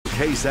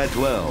KSAT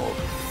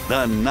 12.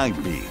 The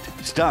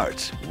Nightbeat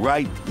starts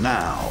right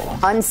now.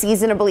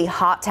 Unseasonably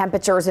hot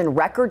temperatures and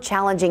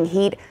record-challenging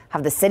heat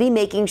have the city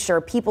making sure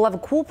people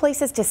have cool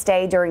places to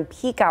stay during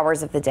peak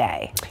hours of the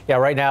day. Yeah,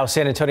 right now,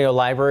 San Antonio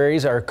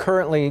libraries are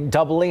currently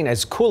doubling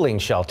as cooling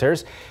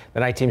shelters.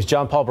 The night team's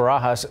John Paul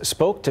Barajas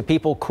spoke to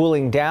people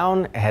cooling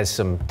down, has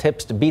some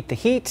tips to beat the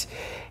heat,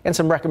 and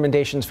some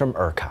recommendations from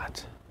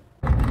ERCOT.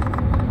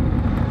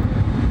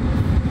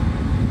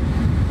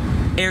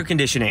 Air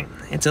conditioning.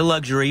 It's a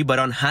luxury, but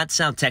on hot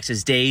South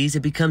Texas days, it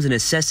becomes a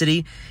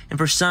necessity, and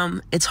for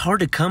some, it's hard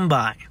to come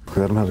by. I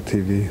don't have a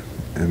TV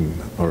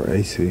or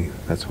AC.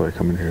 That's why I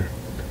come in here.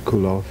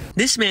 Cool off.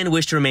 This man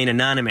wished to remain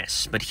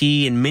anonymous, but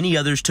he and many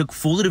others took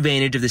full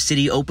advantage of the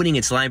city opening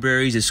its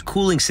libraries as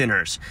cooling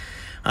centers.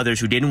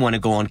 Others who didn't want to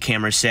go on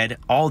camera said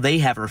all they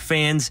have are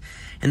fans,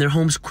 and their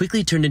homes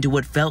quickly turned into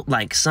what felt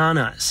like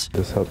saunas.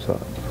 This helps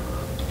out.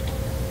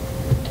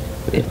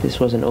 If this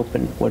wasn't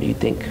open, what do you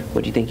think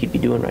you'd be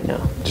doing right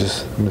now?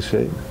 Just in the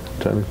shade,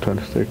 trying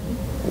to stay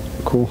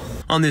cool.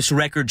 On this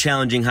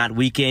record-challenging hot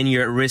weekend,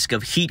 you're at risk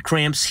of heat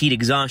cramps, heat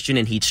exhaustion,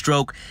 and heat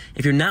stroke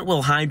if you're not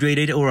well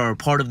hydrated or are a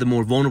part of the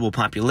more vulnerable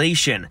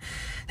population.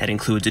 That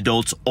includes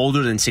adults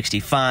older than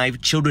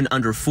 65, children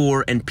under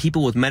 4, and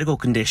people with medical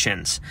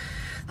conditions.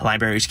 The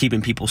library is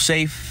keeping people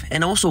safe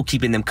and also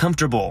keeping them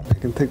comfortable. I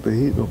can take the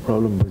heat, no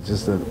problem, but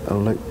just that I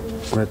don't like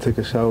when I take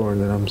a shower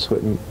and then I'm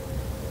sweating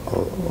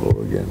all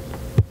over again,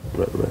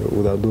 right,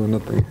 without doing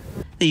nothing.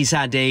 These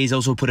hot days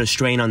also put a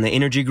strain on the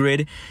energy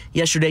grid.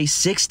 Yesterday,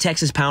 6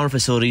 Texas power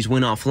facilities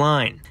went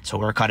offline. So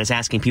ERCOT is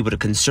asking people to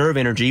conserve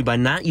energy by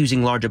not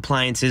using large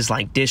appliances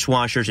like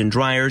dishwashers and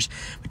dryers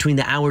between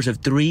the hours of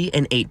 3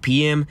 and 8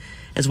 p.m.,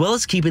 as well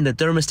as keeping the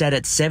thermostat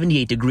at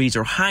 78 degrees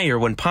or higher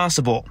when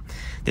possible.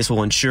 This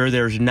will ensure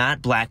there's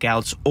not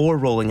blackouts or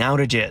rolling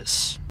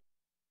outages.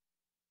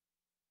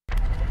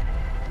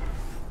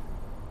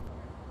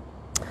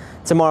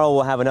 Tomorrow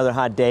we'll have another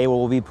hot day where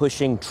we'll be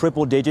pushing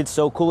triple digits,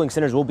 so cooling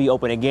centers will be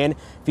open again.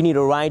 If you need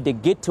a ride to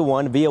get to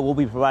one, VIA will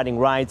be providing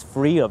rides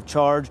free of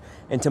charge.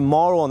 And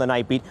tomorrow on the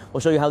Nightbeat,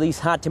 we'll show you how these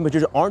hot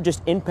temperatures aren't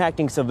just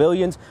impacting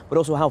civilians, but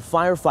also how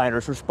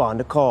firefighters respond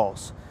to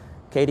calls.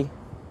 Katie?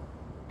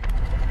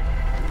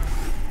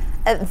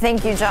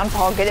 Thank you, John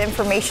Paul. Good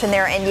information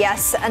there. And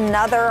yes,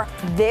 another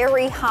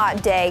very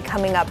hot day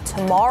coming up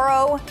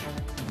tomorrow.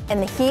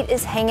 And the heat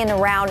is hanging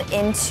around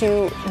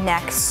into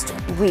next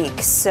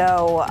week.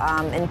 So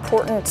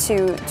important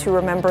to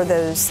remember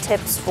those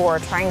tips for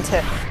trying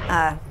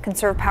to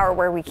conserve power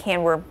where we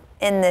can. We're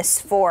in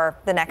this for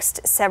the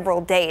next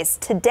several days.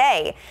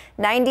 Today,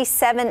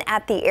 97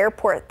 at the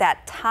airport.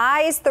 That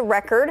ties the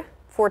record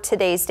for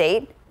today's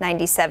date.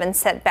 97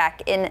 set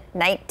back in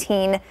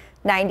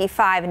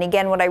 1995. And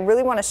again, what I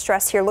really want to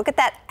stress here, look at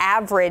that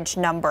average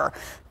number,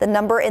 the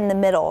number in the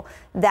middle.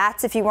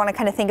 That's if you want to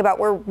kind of think about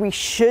where we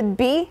should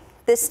be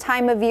this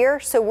time of year.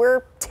 So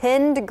we're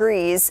 10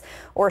 degrees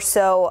or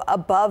so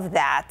above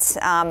that.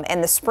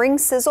 And the spring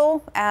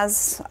sizzle,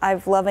 as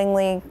I've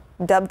lovingly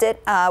dubbed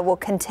it, will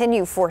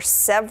continue for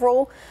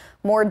several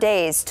more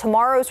days.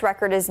 Tomorrow's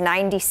record is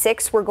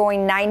 96. We're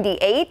going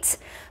 98.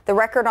 The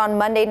record on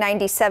Monday,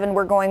 97.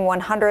 We're going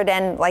 100,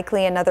 and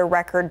likely another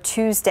record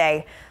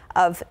Tuesday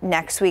of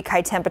next week.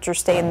 High temperatures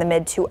stay in the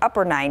mid to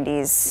upper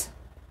 90s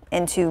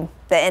into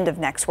the end of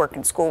next work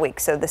and school week.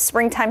 So the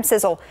springtime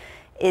sizzle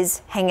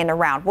is hanging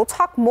around. We'll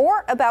talk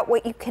more about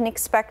what you can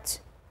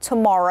expect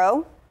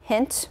tomorrow.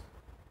 Hint,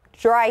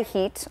 dry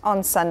heat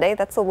on Sunday.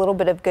 That's a little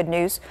bit of good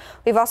news.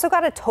 We've also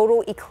got a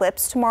total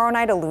eclipse tomorrow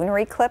night, a lunar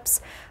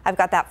eclipse. I've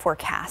got that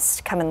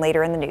forecast coming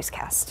later in the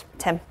newscast.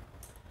 Tim.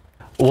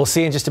 We'll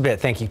see in just a bit.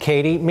 Thank you,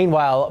 Katie.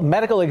 Meanwhile,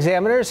 medical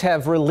examiners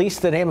have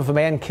released the name of a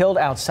man killed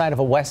outside of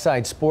a West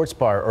Side sports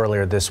bar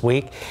earlier this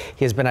week.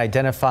 He has been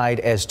identified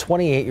as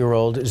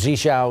 28-year-old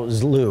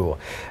Zhixiao Liu.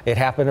 It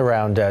happened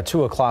around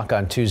 2 o'clock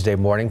on Tuesday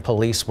morning.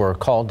 Police were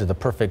called to the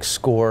Perfect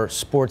Score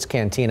Sports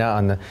Cantina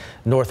on the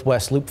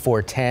Northwest Loop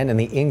 410 in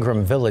the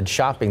Ingram Village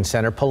Shopping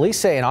Center. Police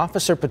say an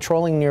officer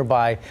patrolling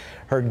nearby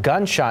heard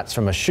gunshots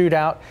from a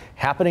shootout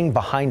happening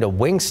behind a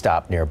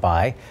Wingstop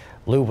nearby.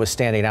 Liu was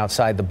standing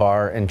outside the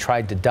bar and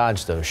tried to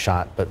dodge those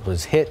shots, but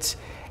was hit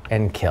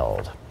and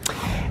killed.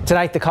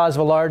 Tonight, the cause of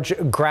a large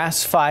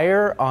grass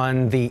fire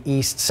on the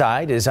east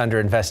side is under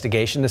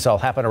investigation. This all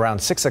happened around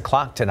 6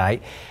 o'clock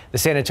tonight. The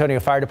San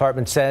Antonio Fire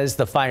Department says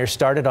the fire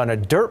started on a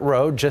dirt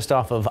road just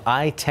off of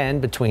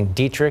I-10 between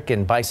Dietrich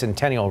and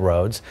Bicentennial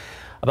Roads.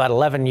 About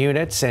 11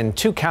 units and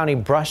 2 county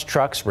brush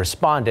trucks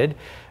responded.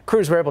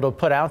 Crews were able to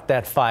put out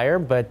that fire,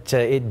 but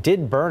it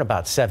did burn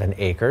about 7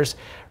 acres.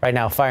 Right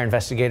now, fire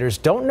investigators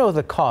don't know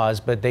the cause,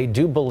 but they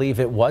do believe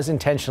it was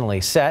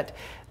intentionally set.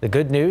 The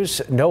good news,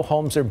 no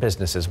homes or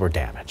businesses were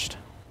damaged.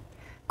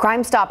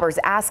 Crime Stoppers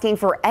asking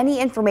for any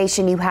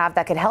information you have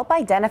that could help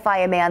identify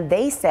a man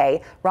they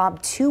say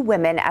robbed 2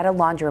 women at a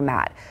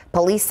laundromat.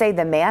 Police say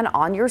the man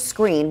on your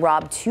screen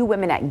robbed 2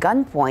 women at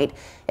gunpoint.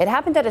 It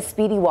happened at a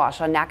Speedy Wash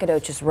on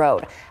Nacogdoches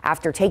Road.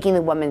 After taking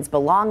the woman's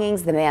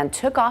belongings, the man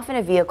took off in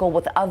a vehicle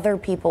with other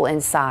people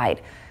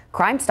inside.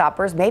 Crime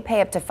Stoppers may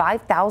pay up to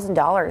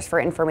 $5,000 for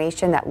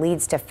information that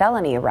leads to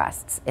felony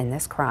arrests in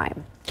this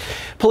crime.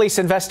 Police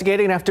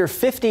investigating after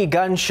 50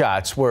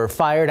 gunshots were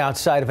fired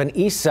outside of an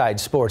East Side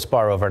sports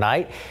bar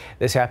overnight.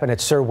 This happened at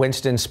Sir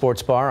Winston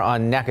Sports Bar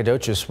on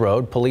Nacogdoches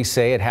Road. Police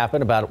say it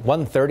happened about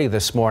 1:30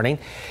 this morning.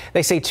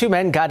 They say two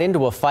men got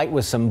into a fight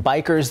with some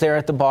bikers there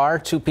at the bar.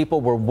 Two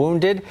people were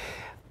wounded.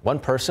 One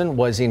person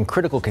was in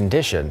critical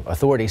condition.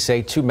 Authorities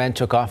say two men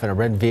took off in a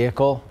red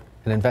vehicle.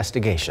 An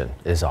investigation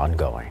is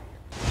ongoing.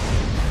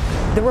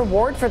 The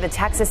reward for the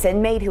Texas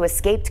inmate who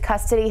escaped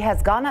custody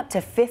has gone up to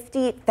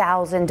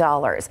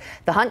 $50,000.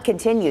 The hunt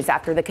continues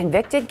after the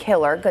convicted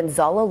killer,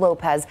 Gonzalo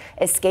Lopez,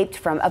 escaped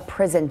from a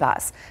prison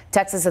bus.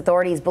 Texas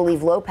authorities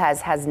believe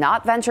Lopez has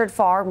not ventured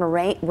far,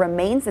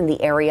 remains in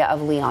the area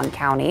of Leon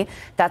County.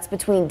 That's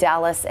between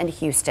Dallas and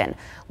Houston.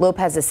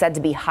 Lopez is said to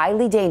be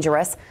highly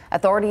dangerous.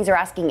 Authorities are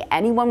asking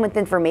anyone with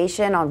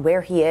information on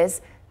where he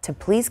is to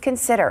please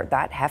consider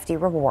that hefty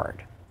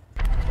reward.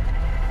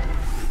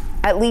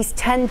 At least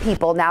 10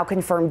 people now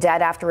confirmed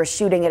dead after a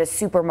shooting at a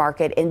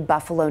supermarket in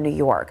Buffalo, New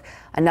York.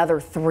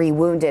 Another 3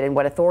 wounded in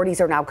what authorities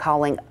are now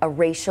calling a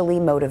racially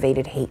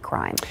motivated hate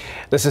crime.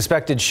 The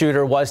suspected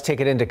shooter was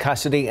taken into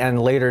custody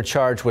and later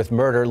charged with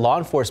murder. Law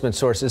enforcement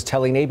sources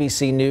telling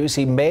ABC News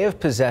he may have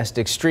possessed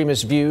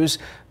extremist views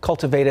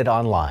cultivated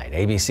online.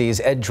 ABC's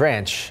Ed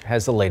Dranch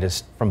has the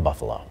latest from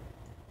Buffalo.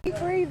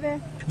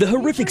 The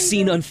horrific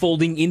scene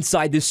unfolding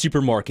inside this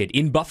supermarket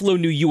in Buffalo,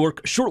 New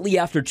York, shortly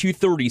after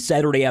 2:30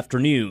 Saturday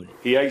afternoon.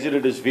 He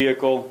exited his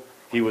vehicle.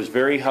 He was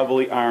very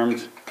heavily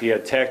armed. He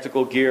had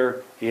tactical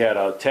gear. He had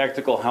a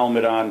tactical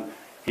helmet on.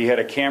 He had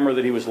a camera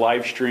that he was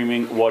live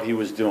streaming what he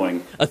was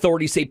doing.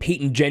 Authorities say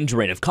Peyton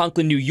Gendron of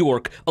Conklin, New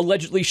York,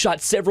 allegedly shot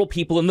several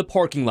people in the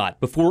parking lot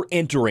before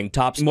entering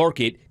Tops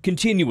Market,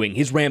 continuing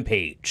his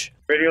rampage.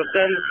 Radio,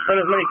 send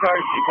as many cars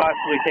as you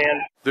possibly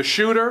can. The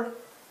shooter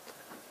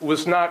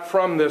was not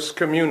from this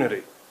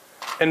community.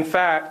 In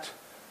fact,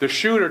 the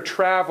shooter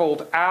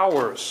traveled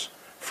hours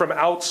from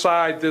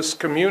outside this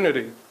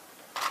community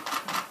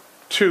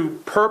to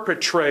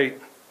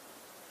perpetrate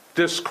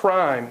this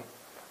crime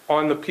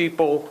on the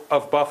people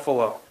of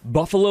Buffalo.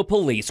 Buffalo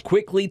police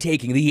quickly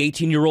taking the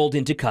 18-year-old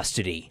into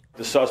custody.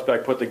 The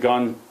suspect put the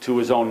gun to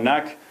his own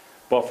neck.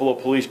 Buffalo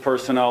police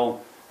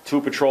personnel,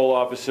 2 patrol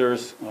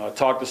officers,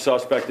 talked the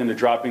suspect into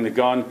dropping the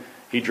gun.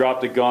 He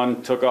dropped the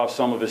gun, took off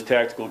some of his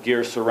tactical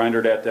gear,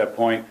 surrendered at that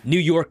point. New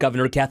York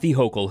Governor Kathy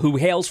Hochul, who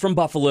hails from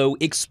Buffalo,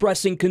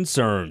 expressing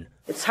concern.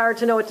 It's hard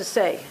to know what to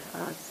say.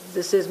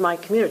 This is my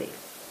community.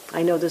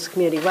 I know this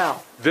community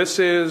well. This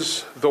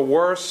is the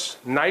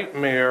worst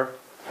nightmare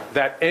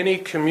that any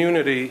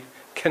community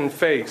can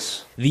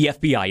face. The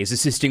FBI is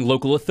assisting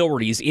local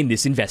authorities in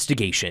this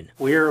investigation.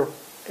 We're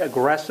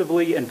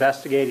aggressively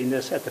investigating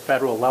this at the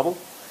federal level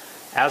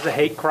as a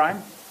hate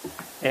crime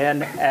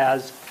and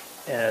as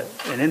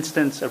an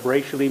instance of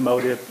racially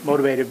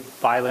motivated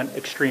violent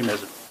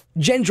extremism.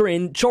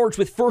 Gendron charged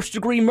with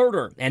first-degree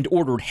murder and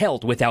ordered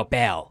held without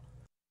bail.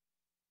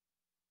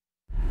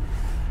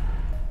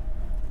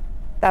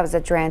 That was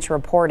Ed Dranch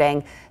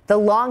reporting. The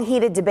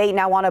long-heated debate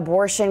now on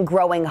abortion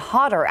growing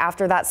hotter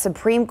after that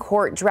Supreme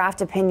Court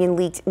draft opinion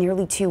leaked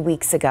nearly 2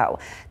 weeks ago.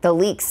 The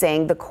leak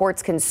saying the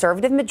court's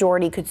conservative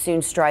majority could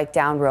soon strike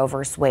down Roe v.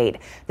 Wade.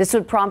 This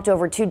would prompt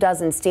over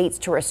 24 states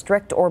to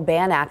restrict or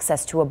ban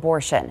access to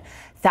abortion.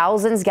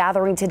 Thousands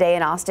gathering today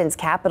in Austin's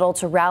capital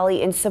to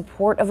rally in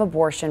support of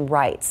abortion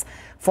rights.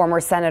 Former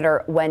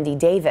Senator Wendy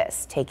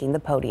Davis taking the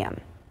podium.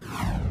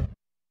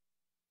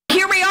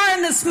 Here we are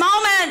in this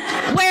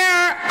moment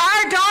where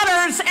our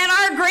daughters and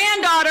our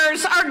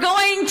granddaughters are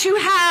going to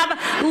have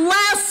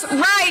less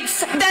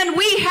rights than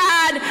we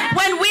had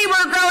when we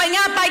were growing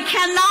up. I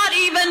cannot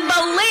even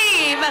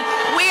believe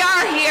we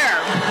are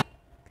here.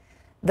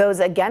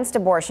 Those against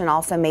abortion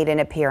also made an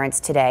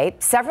appearance today.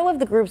 Several of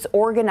the groups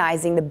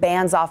organizing the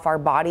Bans Off Our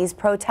Bodies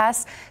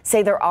protests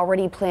say they're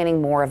already planning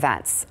more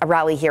events. A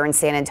rally here in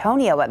San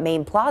Antonio at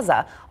Main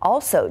Plaza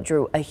also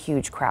drew a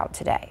huge crowd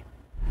today.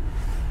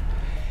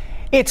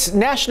 It's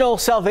National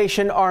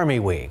Salvation Army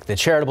Week. The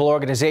charitable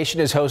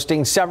organization is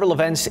hosting several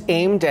events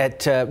aimed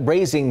at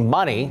raising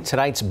money.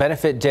 Tonight's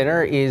benefit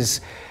dinner is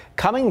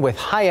coming with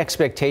high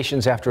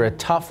expectations after a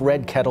tough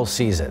Red Kettle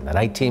season. The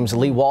night team's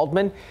Lee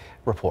Waldman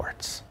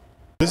reports.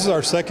 This is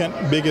our second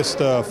biggest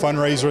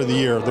fundraiser of the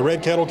year. The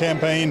Red Kettle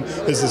campaign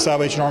is the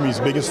Salvation Army's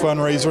biggest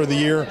fundraiser of the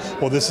year.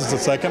 Well, this is the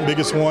second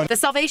biggest one. The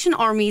Salvation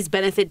Army's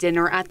benefit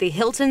dinner at the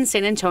Hilton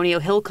San Antonio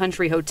Hill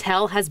Country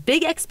Hotel has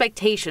big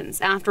expectations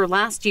after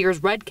last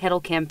year's Red Kettle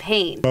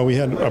campaign. Well, we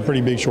had a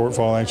pretty big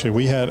shortfall,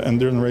 actually. And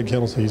during the Red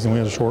Kettle season, we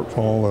had a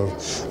shortfall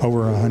of over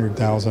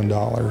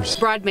 $100,000.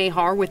 Brad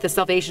Mahar with the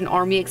Salvation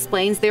Army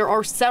explains there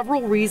are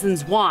several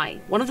reasons why.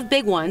 One of the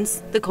big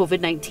ones, the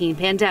COVID-19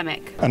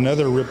 pandemic.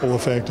 Another ripple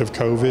effect of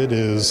COVID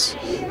is,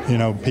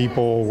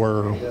 people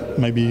were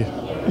maybe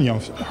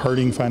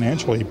hurting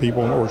financially.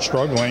 People are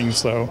struggling,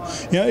 so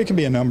it can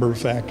be a number of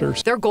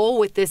factors. Their goal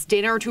with this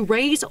dinner to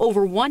raise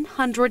over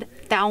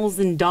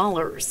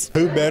 $100,000.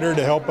 Who better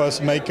to help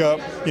us make up,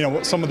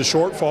 some of the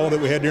shortfall that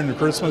we had during the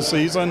Christmas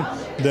season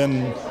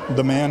than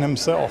the man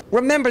himself.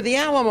 Remember the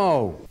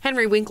Alamo.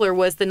 Henry Winkler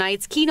was the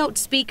night's keynote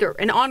speaker,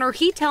 an honor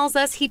he tells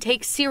us he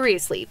takes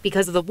seriously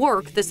because of the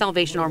work the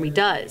Salvation Army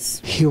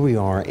does. Here we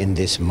are in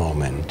this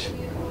moment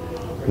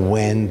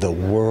when the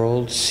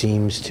world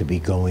seems to be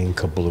going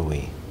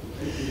kablooey.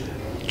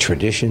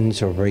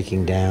 Traditions are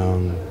breaking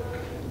down.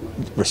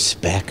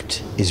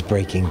 Respect is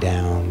breaking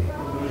down.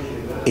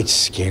 It's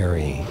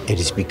scary. It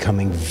is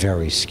becoming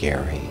very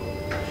scary.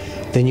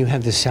 Then you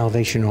have the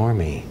Salvation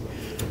Army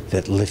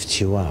that lifts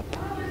you up.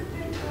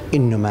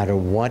 No matter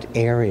what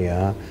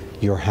area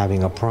you're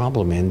having a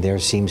problem in, there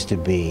seems to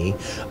be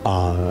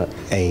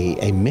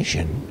a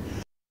mission.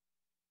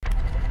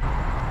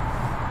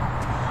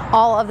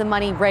 All of the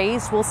money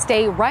raised will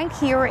stay right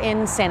here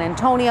in San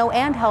Antonio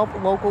and help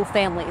local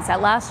families.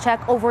 At last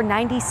check, over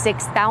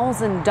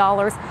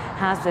 $96,000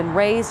 has been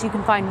raised. You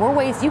can find more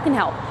ways you can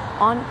help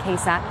on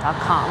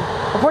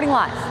KSAT.com. Reporting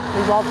live,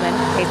 Lee Waldman,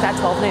 KSAT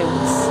 12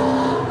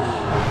 News.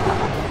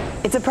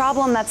 It's a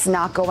problem that's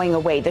not going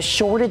away, the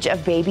shortage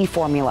of baby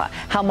formula,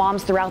 how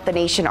moms throughout the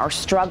nation are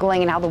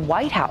struggling and how the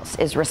White House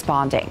is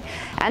responding.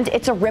 And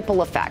it's a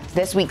ripple effect.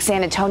 This week,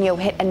 San Antonio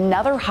hit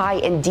another high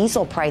in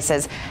diesel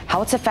prices,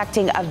 how it's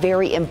affecting a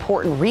very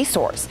important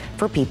resource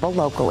for people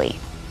locally.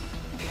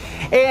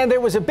 And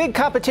there was a big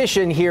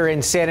competition here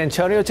in San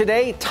Antonio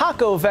today.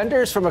 Taco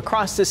vendors from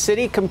across the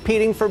city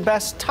competing for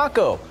best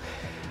taco.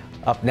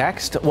 Up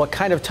next, what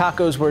kind of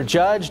tacos were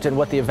judged and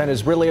what the event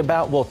is really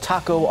about. We'll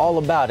taco all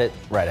about it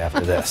right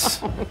after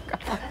this.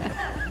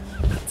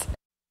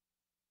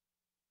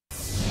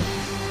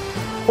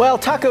 Well,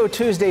 Taco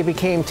Tuesday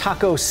became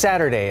Taco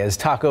Saturday as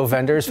taco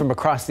vendors from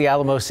across the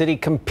Alamo City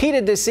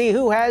competed to see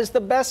who has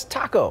the best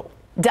taco.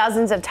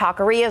 Dozens of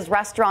taquerias,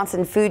 restaurants,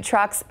 and food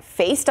trucks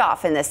faced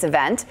off in this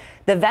event.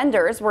 The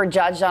vendors were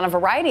judged on a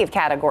variety of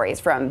categories,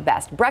 from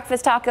best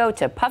breakfast taco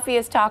to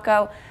puffiest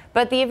taco.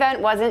 But the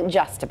event wasn't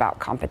just about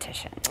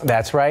competition.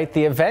 That's right.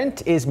 The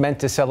event is meant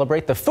to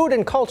celebrate the food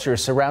and culture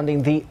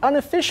surrounding the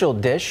unofficial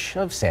dish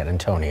of San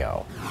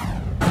Antonio.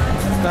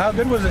 How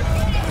good was it?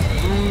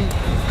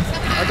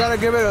 I gotta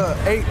give it an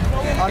 8.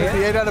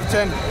 Honestly, 8 out of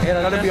 10.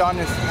 I gotta be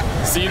honest.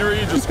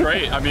 Scenery, just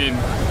great. I mean,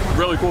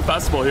 really cool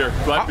festival here.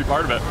 Glad to be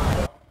part of it.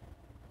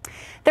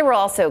 There were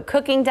also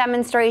cooking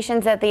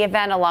demonstrations at the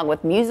event, along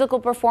with musical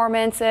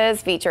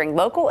performances featuring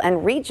local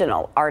and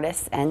regional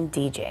artists and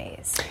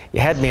DJs.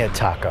 You had me at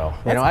taco.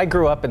 I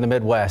grew up in the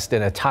Midwest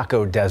in a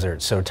taco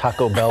desert, so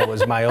Taco Bell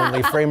was my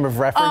only frame of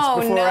reference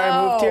before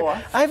I moved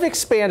here. I've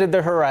expanded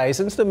the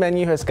horizons. The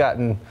menu has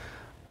gotten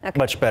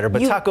much better,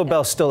 but Taco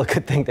Bell's still a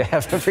good thing to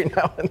have every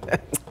now and then.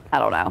 I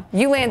don't know.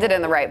 You landed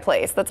in the right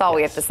place. That's all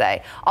we have to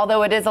say.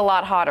 Although it is a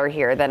lot hotter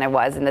here than it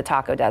was in the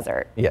taco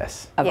desert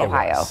of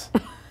Ohio.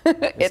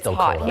 It's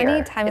hot here. How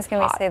many times can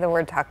we say the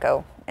word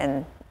taco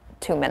in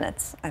 2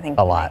 minutes? I think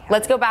a lot.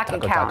 Let's go back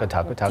and count.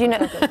 Taco. Do you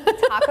know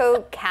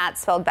taco cat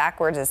spelled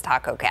backwards is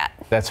taco cat?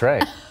 That's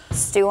right.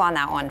 Stew on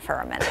that one for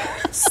a minute.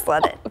 Just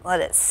let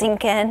it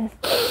sink in.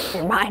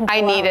 Your mind blown.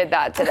 I needed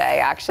that today,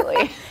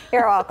 actually.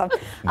 You're welcome.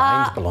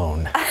 Mind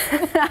blown.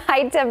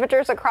 High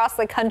temperatures across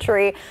the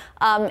country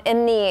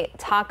in the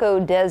taco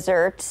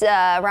desert.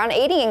 Around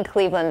 80 in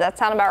Cleveland. That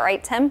sound about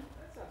right, Tim?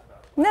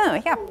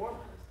 No, yeah.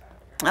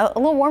 A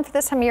little warm for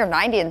this time of year.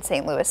 90 in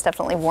St. Louis,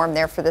 definitely warm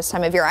there for this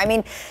time of year. I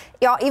mean,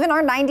 y'all, even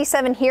our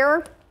 97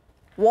 here,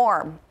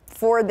 warm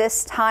for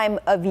this time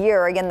of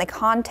year. Again, the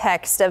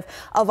context of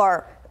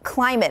our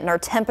climate and our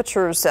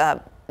temperatures,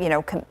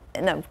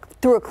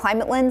 through a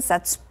climate lens,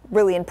 that's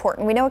really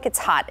important. We know it gets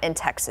hot in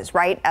Texas,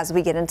 right, as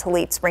we get into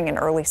late spring and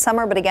early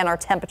summer. But again, our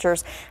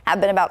temperatures have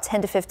been about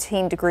 10 to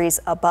 15 degrees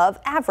above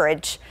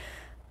average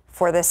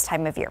for this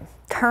time of year.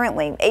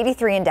 Currently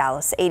 83 in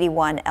Dallas,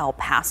 81 El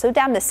Paso,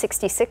 down to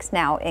 66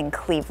 now in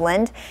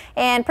Cleveland,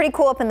 and pretty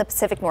cool up in the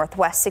Pacific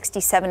Northwest,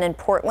 67 in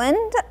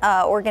Portland,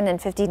 Oregon, and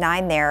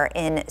 59 there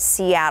in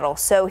Seattle.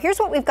 So here's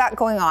what we've got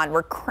going on.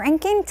 We're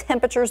cranking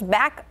temperatures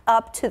back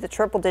up to the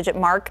triple-digit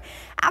mark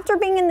after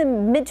being in the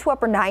mid to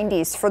upper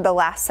 90s for the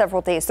last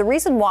several days. The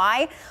reason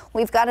why,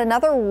 we've got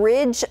another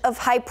ridge of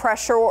high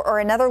pressure or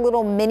another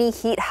little mini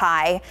heat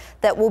high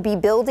that will be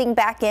building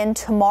back in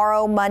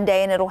tomorrow,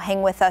 Monday, and it'll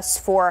hang with us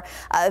for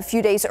a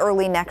few days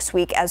early next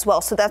week as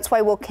well. So that's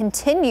why we'll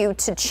continue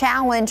to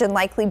challenge and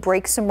likely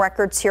break some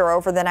records here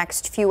over the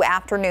next few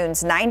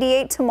afternoons.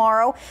 98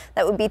 tomorrow.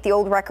 That would beat the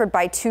old record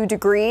by 2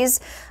 degrees.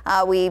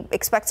 We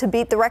expect to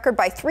beat the record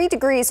by 3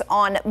 degrees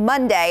on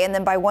Monday and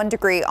then by 1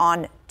 degree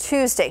on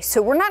Tuesday.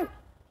 So we're not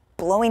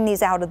blowing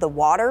these out of the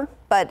water,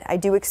 but I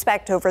do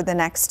expect over the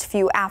next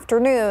few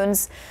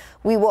afternoons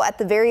we will at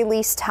the very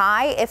least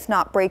tie, if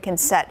not break and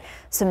set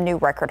some new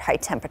record high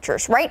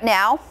temperatures. Right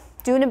now,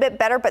 doing a bit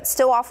better, but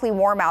still awfully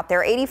warm out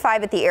there.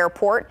 85 at the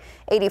airport,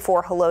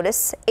 84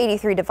 Helotes,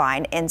 83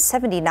 Devine, and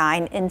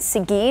 79 in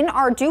Seguin.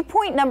 Our dew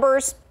point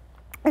numbers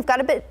We've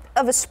got a bit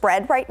of a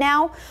spread right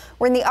now.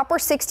 We're in the upper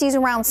 60s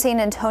around San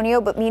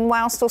Antonio, but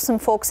meanwhile, still some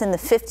folks in the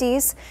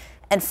 50s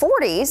and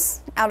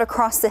 40s out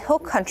across the hill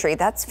country.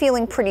 That's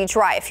feeling pretty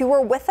dry. If you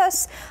were with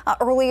us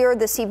earlier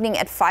this evening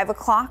at 5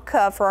 o'clock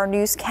for our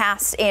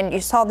newscast and you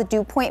saw the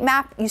dew point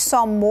map, you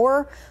saw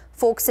more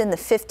folks in the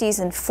 50s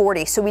and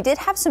 40s. So we did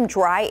have some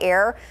dry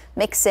air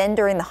mix in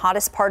during the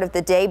hottest part of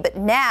the day, but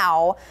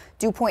now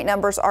dew point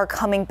numbers are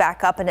coming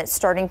back up and it's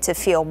starting to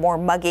feel more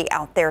muggy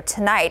out there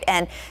tonight,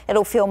 and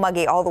it'll feel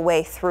muggy all the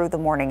way through the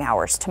morning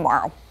hours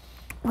tomorrow.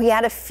 We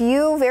had a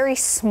few very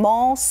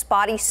small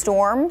spotty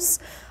storms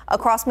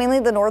across mainly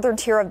the northern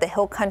tier of the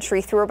hill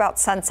country through about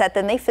sunset,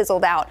 then they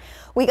fizzled out.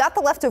 We got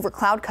the leftover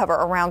cloud cover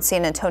around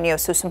San Antonio,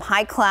 so some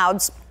high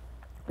clouds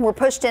were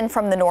pushed in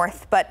from the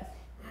north, but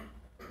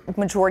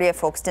majority of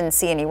folks didn't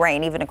see any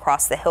rain even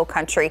across the hill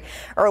country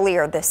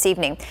earlier this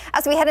evening.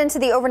 As we head into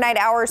the overnight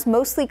hours,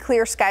 mostly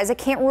clear skies. I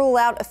can't rule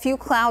out a few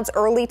clouds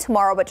early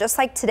tomorrow, but just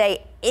like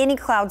today, any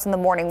clouds in the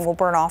morning will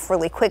burn off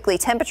really quickly.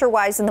 Temperature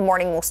wise in the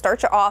morning, we'll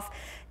start you off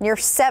near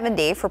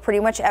 70 for pretty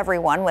much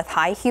everyone with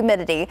high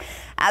humidity.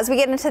 As we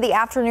get into the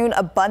afternoon,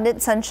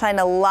 abundant sunshine,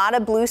 a lot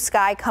of blue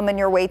sky coming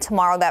your way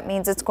tomorrow. That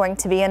means it's going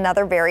to be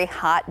another very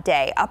hot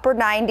day. Upper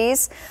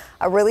 90s,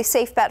 a really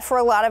safe bet for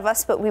a lot of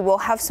us, but we will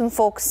have some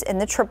folks in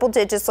the triple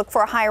digits. Look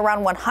for a high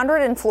around 100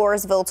 in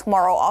Floresville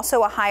tomorrow.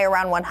 Also a high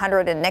around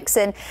 100 in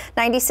Nixon.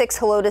 96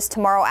 Helotes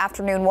tomorrow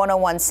afternoon,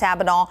 101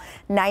 Sabinal,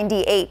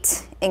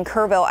 98 in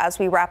Kerrville as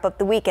we wrap up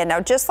the weekend. Now,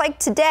 just like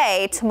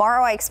today,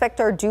 tomorrow I expect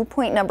our dew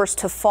point numbers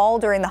to fall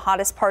during the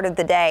hottest part of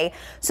the day.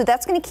 So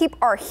that's going to keep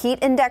our heat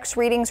index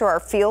readings or our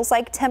feels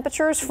like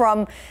temperatures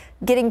from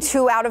getting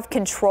too out of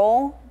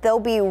control. They'll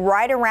be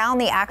right around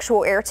the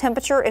actual air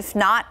temperature, if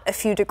not a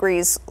few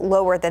degrees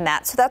lower than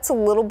that. So that's a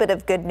little bit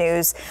of good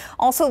news.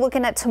 Also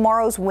looking at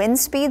tomorrow's wind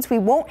speeds, we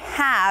won't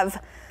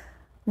have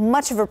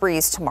much of a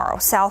breeze tomorrow.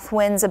 South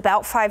winds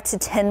about 5 to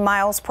 10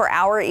 miles per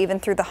hour, even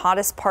through the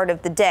hottest part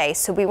of the day.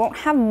 So we won't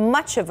have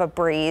much of a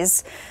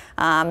breeze,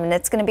 and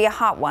it's going to be a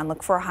hot one.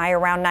 Look for a high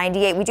around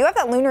 98. We do have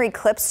that lunar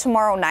eclipse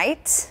tomorrow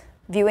night.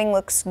 Viewing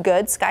looks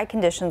good. Sky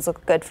conditions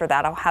look good for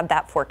that. I'll have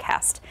that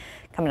forecast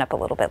coming up a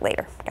little bit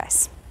later,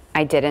 guys.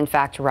 I did, in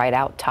fact, write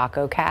out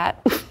Taco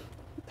Cat.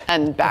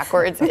 And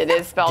backwards, it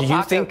is spelled Taco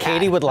Cat. Do you think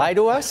Katie would lie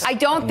to us? I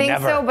don't think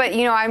so, but,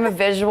 you know, I'm a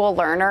visual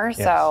learner,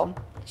 so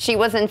she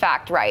was, in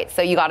fact, right.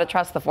 So you got to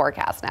trust the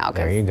forecast now.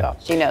 There you go.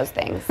 She knows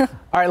things. All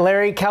right,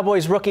 Larry,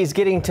 Cowboys rookies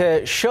getting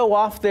to show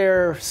off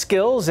their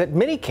skills at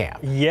minicamp.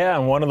 Yeah,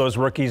 and one of those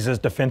rookies is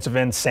defensive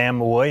end Sam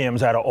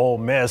Williams out of Ole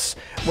Miss.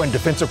 When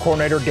defensive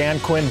coordinator Dan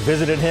Quinn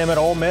visited him at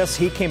Ole Miss,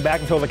 he came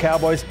back and told the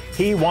Cowboys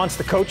he wants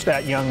to coach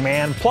that young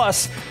man.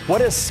 Plus, what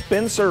is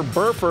Spencer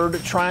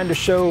Burford trying to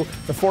show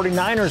the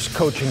 49ers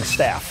coaching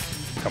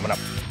staff? Coming up.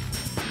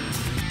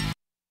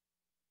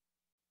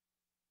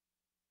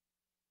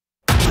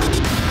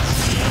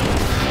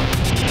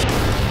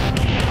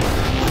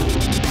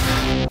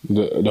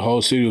 The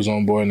whole city was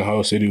on board and the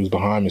whole city was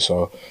behind me.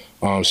 So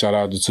shout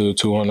out to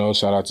 210,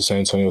 shout out to San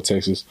Antonio,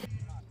 Texas.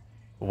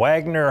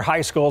 Wagner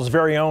High School's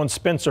very own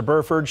Spencer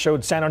Burford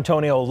showed San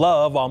Antonio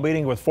love while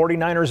meeting with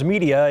 49ers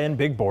media in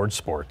Big Board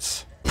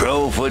Sports.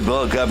 Pro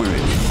football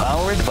coverage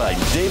powered by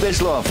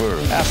Davis Law Firm.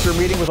 After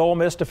meeting with Ole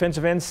Miss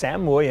defensive end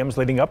Sam Williams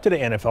leading up to the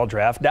NFL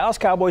draft, Dallas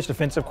Cowboys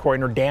defensive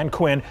coordinator Dan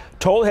Quinn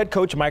told head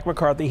coach Mike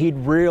McCarthy he'd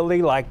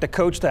really like to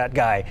coach that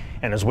guy.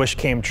 And his wish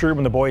came true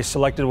when the boys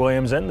selected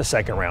Williams in the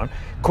second round.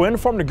 Quinn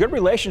formed a good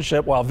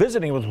relationship while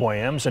visiting with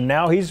Williams, and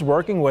now he's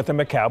working with him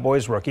at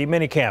Cowboys rookie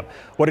minicamp.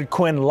 What did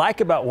Quinn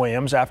like about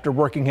Williams after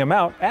working him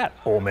out at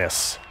Ole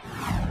Miss?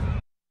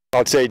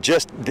 I'd say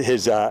just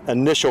his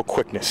initial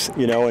quickness,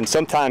 you know, and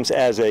sometimes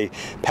as a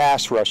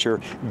pass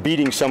rusher,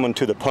 beating someone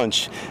to the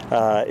punch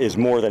is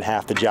more than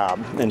half the job.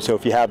 And so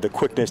if you have the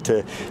quickness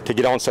to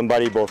get on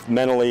somebody both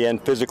mentally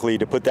and physically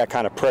to put that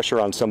kind of pressure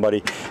on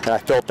somebody, and I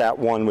felt that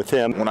one with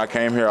him. When I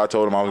came here, I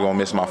told him I was going to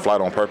miss my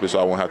flight on purpose so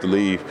I wouldn't have to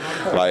leave.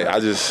 Like,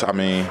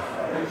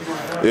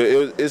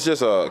 it's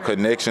just a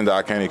connection that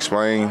I can't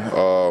explain.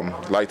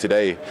 Like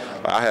today,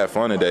 I had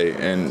fun today,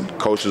 and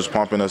coaches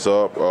pumping us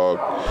up.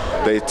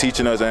 They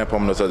teaching us and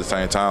pumping us at the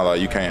same time.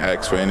 Like, you can't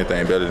ask for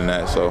anything better than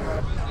that. So.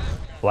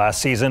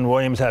 Last season,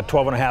 Williams had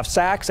 12.5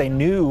 sacks, a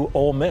new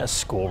Ole Miss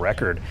school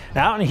record.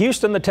 Now in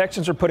Houston, the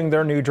Texans are putting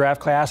their new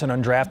draft class and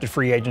undrafted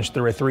free agents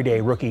through a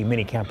 3-day rookie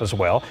minicamp as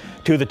well.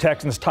 Two of the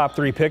Texans' top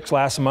 3 picks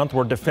last month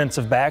were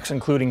defensive backs,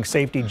 including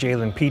safety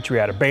Jalen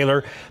Petrie out of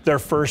Baylor, their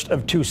first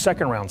of 2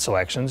 second-round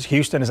selections.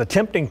 Houston is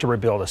attempting to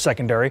rebuild a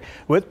secondary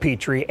with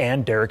Petrie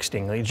and Derek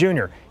Stingley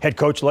Jr. Head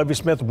coach Lovie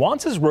Smith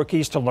wants his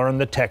rookies to learn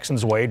the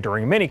Texans way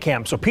during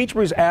minicamp. So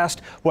Petrie's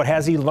asked, what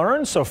has he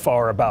learned so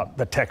far about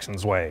the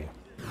Texans way?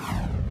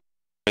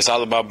 It's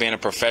all about being a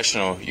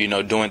professional, you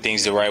know, doing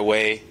things the right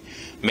way,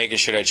 making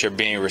sure that you're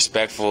being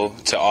respectful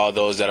to all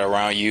those that are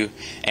around you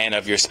and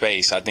of your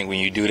space. I think when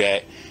you do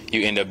that,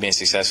 you end up being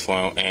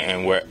successful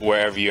and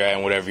wherever you're at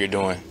and whatever you're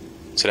doing.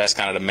 So that's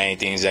kind of the main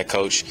things that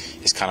coach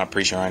is kind of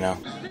preaching right now.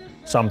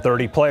 Some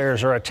 30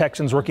 players are at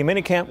Texans rookie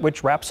minicamp,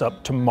 which wraps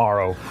up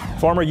tomorrow.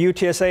 Former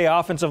UTSA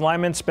offensive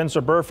lineman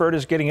Spencer Burford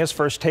is getting his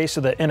first taste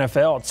of the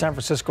NFL at San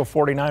Francisco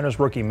 49ers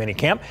rookie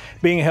minicamp,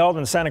 being held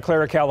in Santa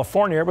Clara,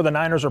 California, where the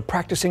Niners are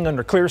practicing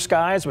under clear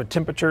skies with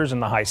temperatures in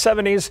the high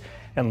 70s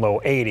and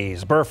low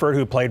 80s. Burford,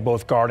 who played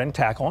both guard and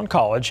tackle in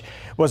college,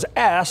 was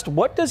asked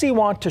what does he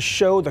want to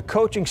show the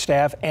coaching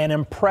staff and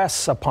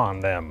impress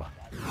upon them.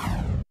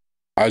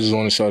 I just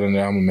want to show them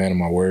that I'm a man of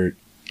my word.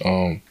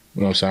 You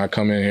know what I'm saying? I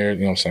come in here, you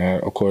know what I'm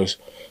saying? Of course,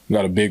 we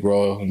got a big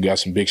role and got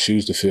some big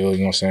shoes to fill, you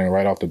know what I'm saying,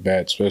 right off the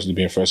bat, especially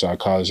being fresh out of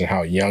college and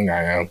how young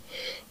I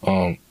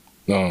am.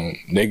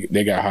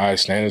 They got high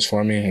standards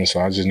for me, and so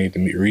I just need to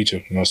reach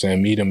them, you know what I'm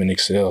saying, meet them and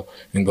excel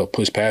and go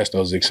push past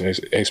those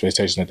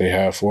expectations that they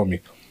have for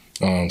me.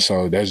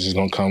 So that's just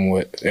going to come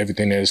with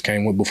everything that has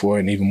came with before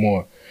and even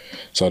more.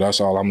 So that's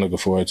all I'm looking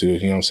forward to,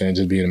 you know what I'm saying,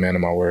 just being a man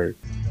of my word.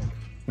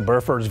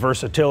 Burford's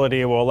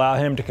versatility will allow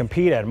him to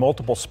compete at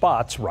multiple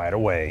spots right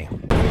away.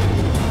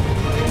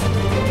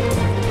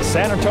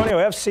 San Antonio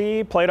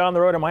FC played on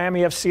the road at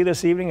Miami FC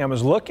this evening and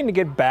was looking to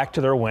get back to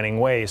their winning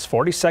ways.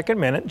 42nd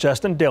minute,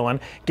 Justin Dillon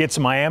gets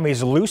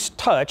Miami's loose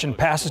touch and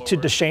passes to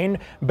Deshane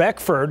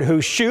Beckford, who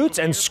shoots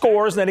and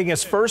scores, netting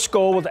his first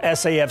goal with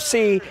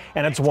SAFC,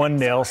 and it's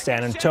 1-0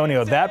 San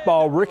Antonio. That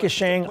ball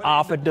ricocheting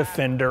off a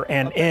defender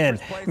and in.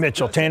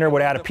 Mitchell Tanner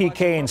would add a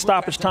PK in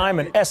stoppage time,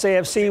 and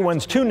SAFC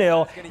wins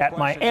 2-0 at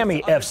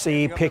Miami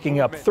FC,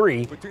 picking up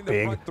 3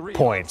 big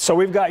points. So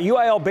we've got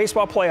UIL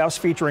baseball playoffs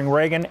featuring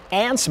Reagan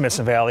and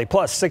Smithson Valley,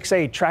 plus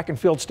 6A track and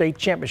field state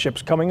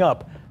championships coming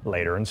up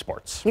later in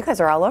sports. You guys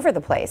are all over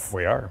the place.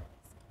 We are.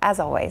 As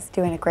always,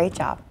 doing a great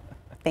job.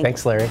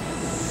 Thanks, Larry.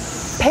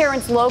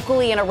 Parents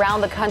locally and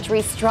around the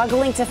country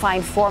struggling to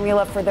find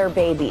formula for their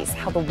babies.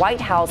 How the White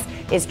House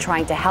is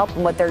trying to help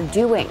and what they're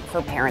doing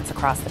for parents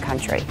across the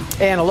country.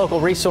 And a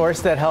local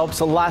resource that helps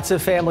lots of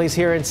families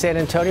here in San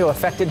Antonio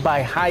affected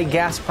by high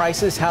gas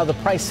prices, how the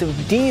price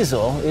of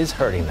diesel is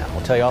hurting them.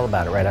 We'll tell you all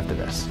about it right after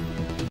this.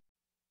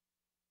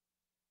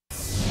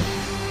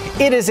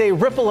 It is a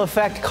ripple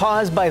effect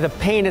caused by the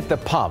pain at the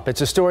pump.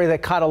 It's a story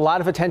that caught a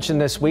lot of attention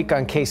this week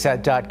on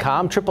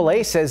KSAT.com.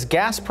 AAA says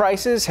gas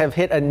prices have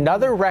hit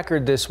another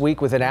record this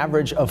week with an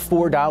average of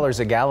 $4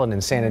 a gallon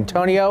in San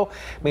Antonio.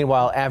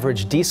 Meanwhile,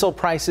 average diesel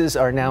prices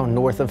are now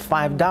north of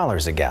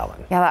 $5 a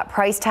gallon. Yeah, that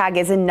price tag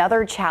is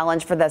another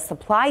challenge for the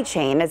supply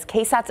chain. As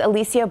KSAT's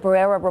Alicia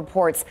Barrera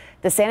reports,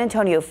 the San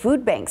Antonio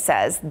Food Bank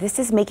says this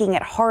is making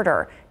it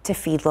harder to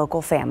feed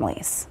local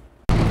families.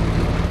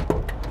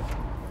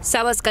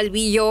 Sabas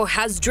Calvillo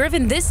has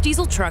driven this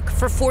diesel truck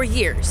for 4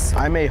 years.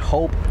 I'm a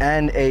HOPE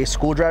and a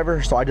school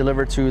driver, so I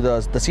deliver to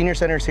the senior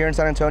centers here in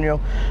San Antonio,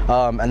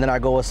 and then I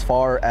go as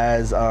far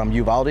as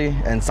Uvalde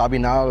and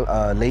Sabinal,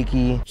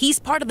 Lakey. He's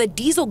part of the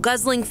diesel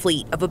guzzling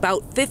fleet of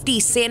about 50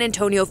 San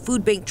Antonio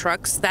Food Bank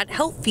trucks that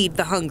help feed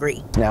the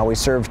hungry. Now we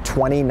serve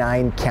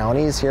 29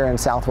 counties here in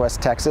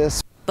Southwest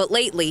Texas. But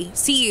lately,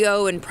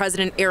 CEO and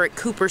President Eric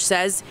Cooper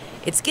says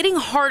it's getting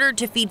harder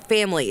to feed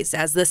families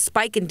as the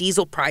spike in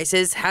diesel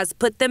prices has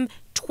put them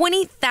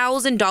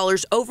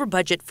 $20,000 over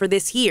budget for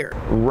this year.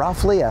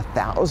 Roughly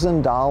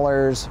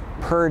 $1,000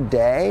 per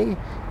day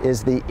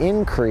is the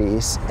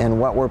increase in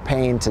what we're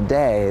paying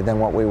today than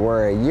what we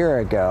were a year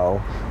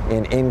ago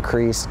in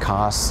increased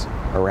costs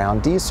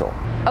around diesel.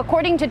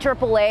 According to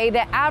AAA,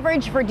 the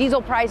average for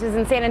diesel prices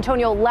in San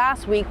Antonio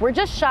last week were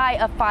just shy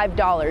of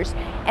 $5.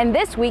 And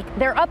this week,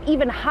 they're up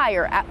even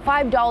higher at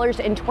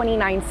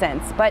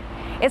 $5.29. But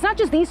it's not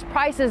just these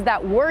prices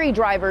that worry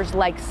drivers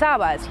like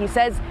Sabas. He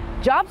says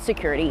job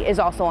security is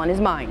also on his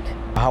mind.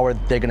 How are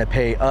they going to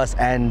pay us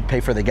and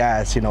pay for the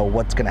gas? You know,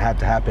 what's going to have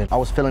to happen? I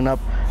was filling up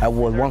at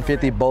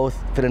 150, both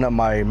filling up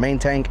my main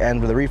tank and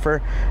with the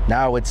reefer.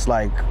 Now it's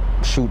like,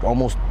 shoot,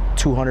 almost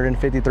 $250,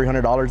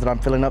 $300 that I'm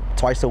filling up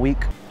twice a week.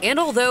 And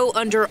although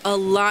under a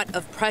lot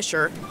of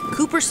pressure,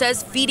 Cooper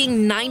says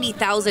feeding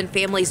 90,000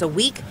 families a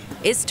week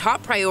is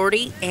top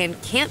priority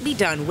and can't be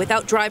done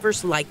without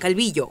drivers like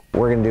Calvillo.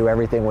 We're going to do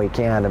everything we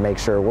can to make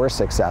sure we're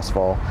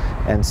successful.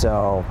 And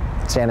so,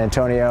 San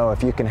Antonio,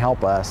 if you can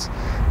help us,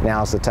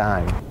 now's the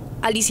time.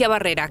 Alicia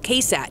Barrera,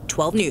 KSAT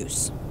 12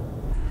 News.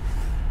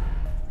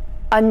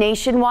 A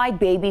nationwide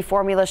baby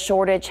formula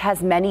shortage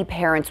has many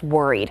parents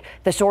worried.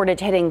 The shortage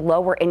hitting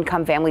lower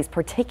income families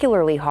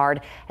particularly hard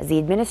as the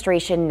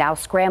administration now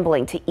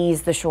scrambling to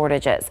ease the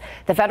shortages.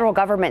 The federal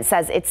government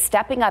says it's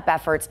stepping up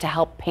efforts to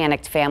help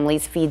panicked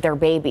families feed their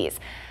babies.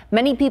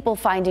 Many people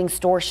finding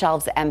store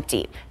shelves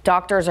empty.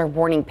 Doctors are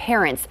warning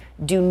parents,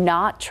 do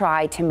not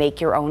try to make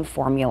your own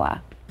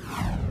formula.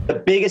 The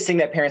biggest thing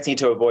that parents need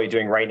to avoid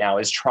doing right now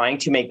is trying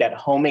to make that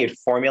homemade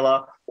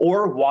formula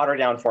or watered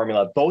down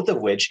formula, both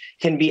of which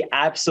can be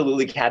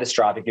absolutely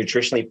catastrophic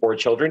nutritionally for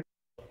children.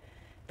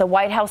 The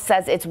White House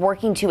says it's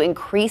working to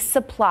increase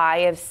supply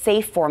of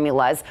safe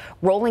formulas,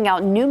 rolling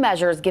out new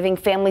measures giving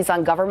families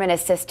on government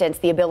assistance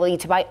the ability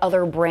to buy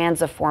other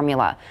brands of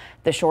formula.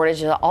 The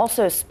shortage has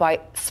also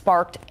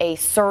sparked a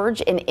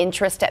surge in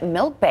interest at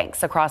milk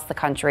banks across the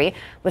country,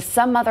 with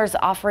some mothers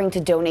offering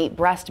to donate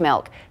breast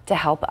milk to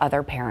help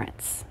other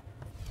parents.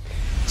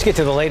 Let's get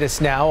to the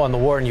latest now on the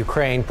war in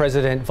Ukraine.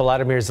 President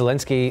Volodymyr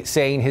Zelensky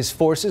saying his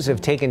forces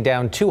have taken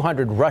down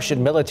 200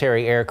 Russian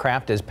military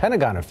aircraft as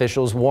Pentagon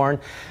officials warn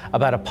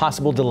about a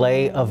possible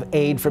delay of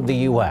aid from the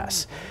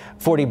U.S.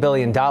 $40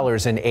 billion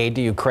in aid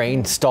to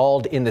Ukraine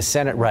stalled in the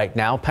Senate right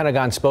now.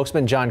 Pentagon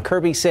spokesman John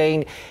Kirby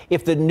saying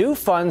if the new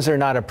funds are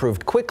not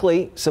approved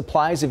quickly,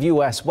 supplies of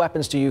U.S.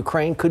 weapons to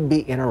Ukraine could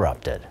be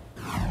interrupted.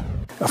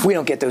 If we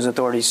don't get those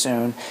authorities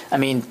soon, I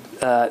mean,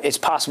 it's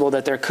possible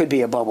that there could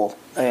be a bubble,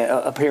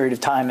 a period of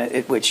time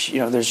at which,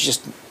 there's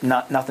just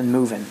nothing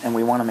moving, and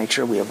we want to make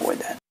sure we avoid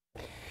that.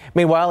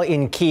 Meanwhile,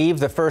 in Kyiv,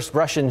 the first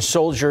Russian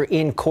soldier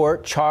in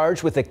court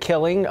charged with the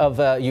killing of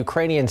a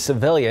Ukrainian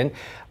civilian.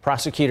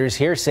 Prosecutors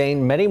here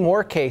saying many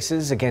more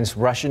cases against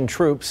Russian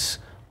troops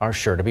are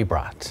sure to be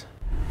brought.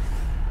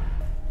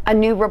 A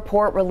new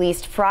report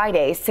released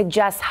Friday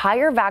suggests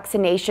higher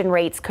vaccination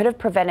rates could have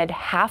prevented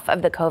half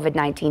of the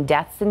COVID-19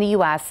 deaths in the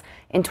U.S.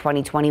 in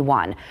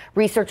 2021.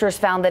 Researchers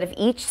found that if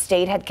each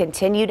state had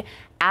continued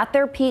at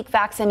their peak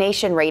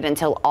vaccination rate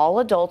until all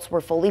adults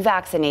were fully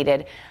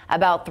vaccinated,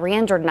 about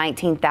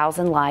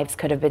 319,000 lives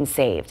could have been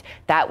saved.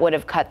 That would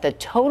have cut the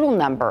total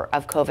number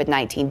of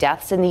COVID-19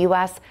 deaths in the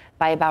U.S.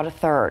 by about a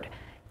third.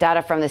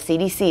 Data from the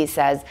CDC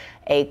says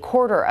a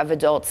quarter of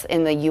adults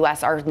in the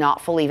U.S. are not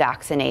fully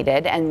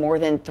vaccinated, and more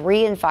than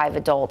 3 in 5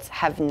 adults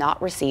have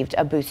not received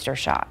a booster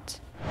shot.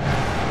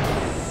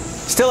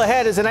 Still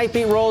ahead as the night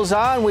beat rolls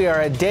on, we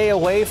are a day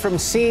away from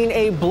seeing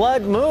a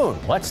blood moon.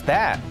 What's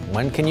that?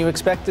 When can you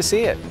expect to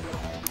see it?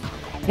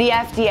 The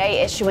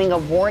FDA issuing a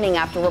warning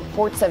after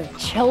reports of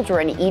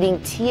children eating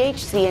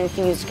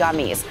THC-infused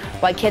gummies,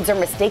 why kids are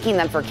mistaking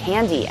them for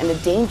candy and the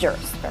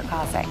dangers they're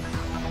causing.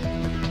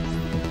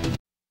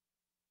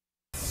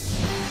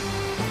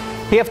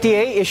 The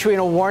FDA issuing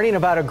a warning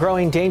about a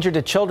growing danger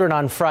to children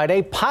on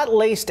Friday.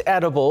 Pot-laced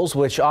edibles,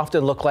 which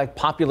often look like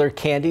popular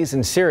candies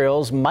and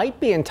cereals, might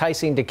be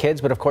enticing to kids,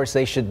 but of course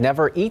they should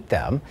never eat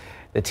them.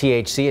 The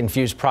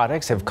THC-infused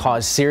products have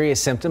caused serious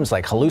symptoms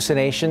like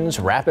hallucinations,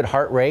 rapid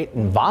heart rate,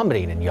 and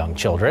vomiting in young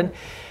children.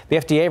 The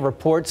FDA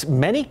reports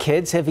many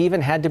kids have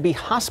even had to be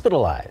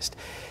hospitalized.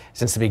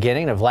 Since the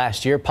beginning of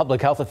last year,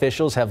 public health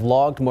officials have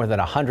logged more than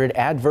 100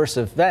 adverse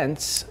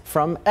events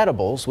from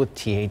edibles with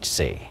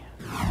THC.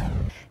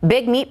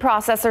 Big meat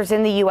processors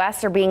in the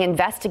U.S. are being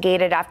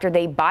investigated after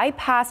they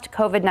bypassed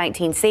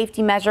COVID-19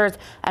 safety measures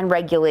and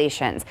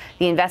regulations.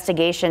 The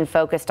investigation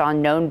focused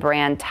on known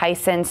brand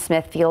Tyson,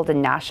 Smithfield,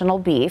 and National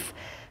Beef.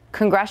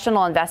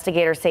 Congressional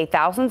investigators say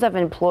thousands of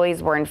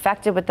employees were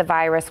infected with the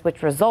virus,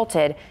 which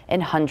resulted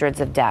in hundreds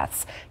of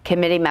deaths.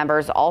 Committee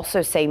members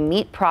also say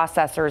meat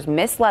processors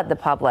misled the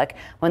public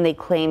when they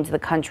claimed the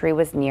country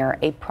was near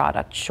a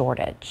product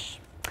shortage.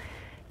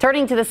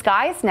 Turning to the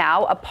skies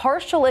now, a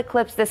partial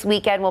eclipse this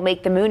weekend will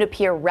make the moon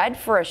appear red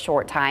for a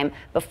short time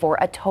before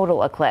a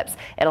total eclipse.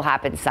 It'll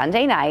happen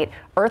Sunday night.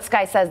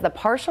 EarthSky says the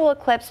partial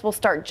eclipse will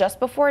start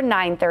just before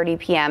 9:30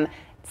 p.m.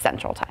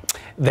 Central Time.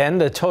 Then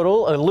the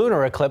total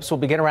lunar eclipse will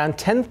begin around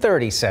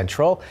 10:30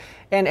 Central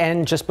and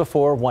end just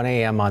before 1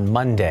 a.m. on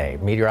Monday.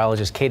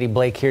 Meteorologist Katie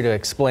Blake here to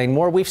explain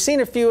more. We've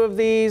seen a few of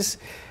these.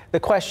 The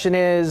question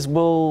is,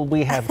 will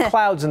we have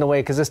clouds in the way?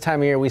 Because this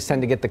time of year, we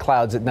tend to get the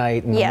clouds at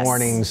night and the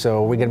morning.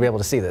 So we're going to be able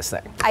to see this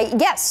thing.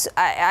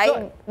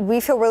 We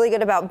feel really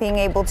good about being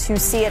able to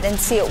see it and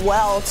see it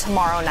well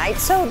tomorrow night.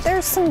 So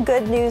there's some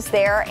good news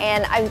there.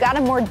 And I've got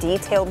a more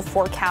detailed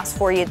forecast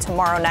for you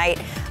tomorrow night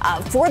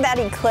for that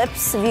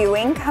eclipse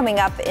viewing coming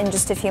up in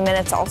just a few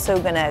minutes.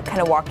 Also going to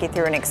kind of walk you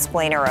through an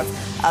explainer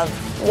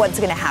of what's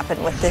going to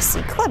happen with this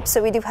eclipse.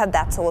 So we do have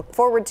that to look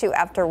forward to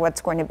after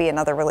what's going to be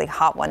another really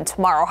hot one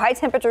tomorrow. High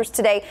temperatures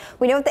today.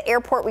 We know at the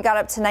airport we got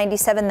up to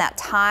 97. That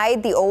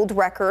tied the old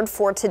record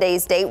for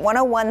today's date.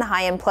 101 the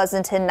high in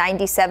Pleasanton,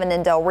 97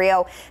 in Del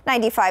Rio,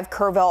 95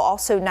 Kerrville,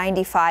 also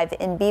 95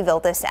 in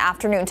Beeville this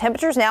afternoon.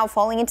 Temperatures now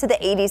falling into the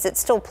 80s. It's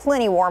still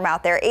plenty warm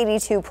out there.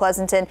 82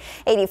 Pleasanton,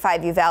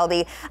 85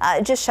 Uvalde,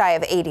 just shy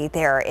of 80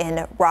 there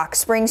in Rock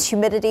Springs.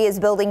 Humidity is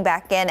building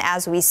back in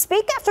as we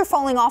speak after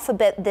falling off a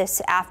bit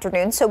this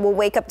afternoon. So we'll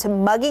wake up to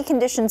muggy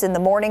conditions in the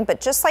morning,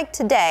 but just like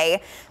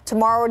today,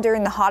 tomorrow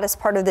during the hottest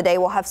part of the day,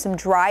 we'll have some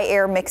dry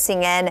air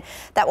mixing in.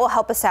 That will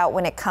help us out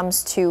when it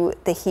comes to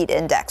the heat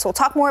index. We'll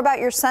talk more about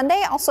your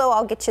Sunday. Also,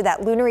 I'll get you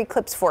that lunar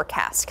eclipse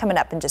forecast coming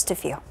up in just a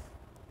few.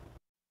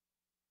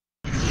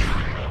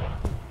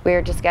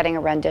 We're just getting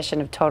a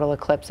rendition of Total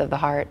Eclipse of the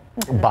Heart.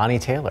 Bonnie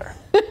Taylor.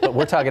 But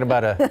we're talking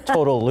about a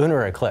total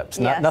lunar eclipse,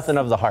 nothing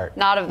of the heart.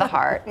 Not of the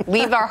heart.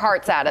 Leave our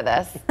hearts out of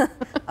this.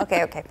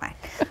 Okay, fine.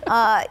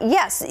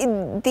 Yes,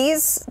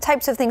 these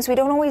types of things, we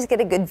don't always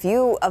get a good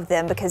view of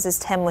them because, as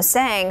Tim was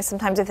saying,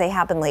 sometimes if they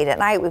happen late at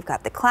night, we've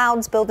got the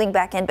clouds building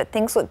back in, but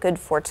things look good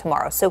for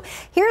tomorrow. So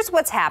here's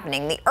what's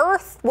happening. The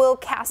Earth will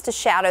cast a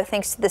shadow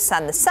thanks to the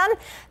sun.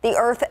 The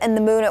Earth and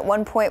the moon at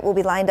one point will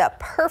be lined up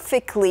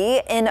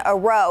perfectly in a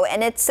row,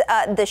 and it's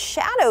the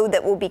shadow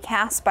that will be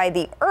cast by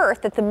the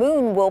Earth that the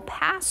moon will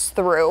pass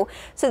through.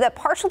 So that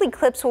partial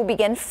eclipse will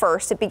begin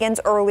first. It begins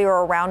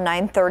earlier around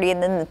 9:30,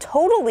 and then the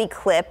total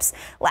eclipse eclipse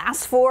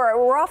lasts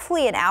for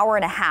roughly an hour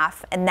and a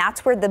half, and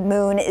that's where the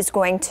moon is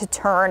going to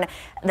turn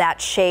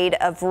that shade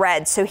of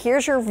red. So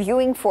here's your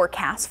viewing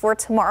forecast for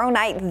tomorrow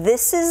night.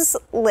 This is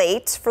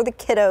late for the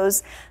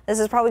kiddos. This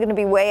is probably going to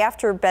be way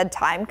after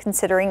bedtime,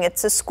 considering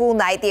it's a school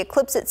night. The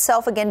eclipse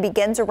itself, again,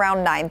 begins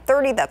around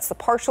 9:30. That's the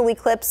partial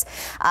eclipse.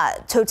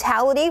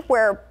 Totality,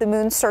 where the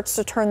moon starts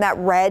to turn that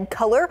red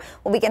color,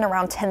 will begin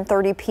around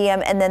 10:30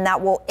 p.m. and then that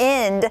will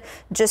end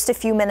just a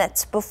few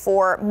minutes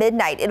before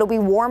midnight. It'll be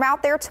warm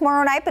out there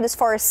tomorrow night, but as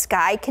far as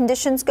sky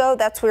conditions go,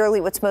 that's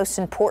really what's most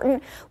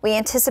important. We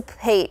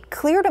anticipate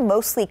clear to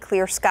mostly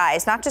clear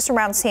skies, not just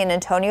around San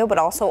Antonio, but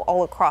also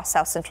all across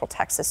South Central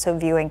Texas. So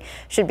viewing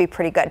should be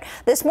pretty good.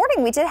 This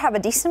morning, we did have a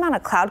decent amount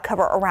of cloud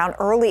cover around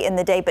early in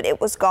the day, but it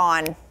was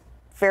gone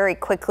very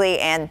quickly,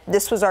 and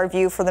this was our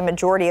view for the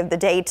majority of the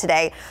day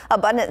today.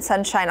 Abundant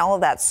sunshine, all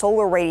of that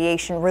solar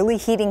radiation really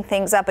heating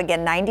things up.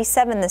 Again,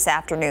 97 this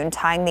afternoon,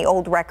 tying the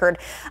old record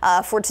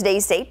for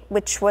today's date,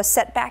 which was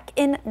set back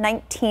in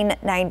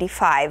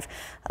 1995.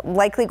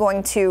 Likely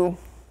going to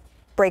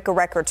break a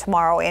record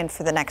tomorrow and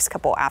for the next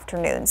couple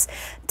afternoons.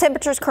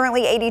 Temperatures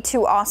currently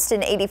 82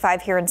 Austin,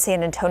 85 here in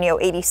San Antonio,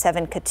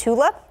 87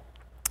 Cotulla.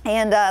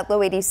 And low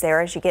 80s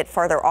there as you get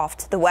farther off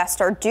to the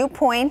west. Our dew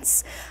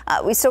points,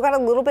 we still got a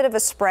little bit of a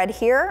spread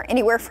here,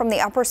 anywhere from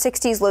the upper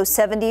 60s, low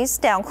 70s,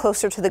 down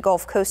closer to the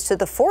Gulf Coast to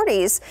the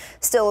 40s,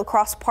 still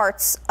across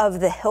parts of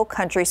the hill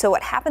country. So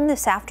what happened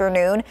this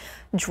afternoon,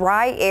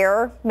 dry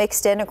air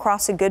mixed in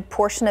across a good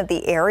portion of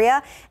the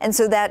area, and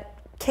so that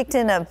kicked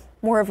in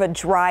more of a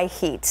dry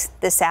heat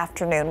this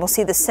afternoon. We'll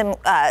see the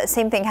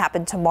same thing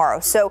happen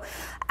tomorrow. So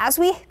as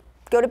we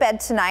go to bed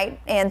tonight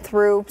and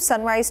through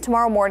sunrise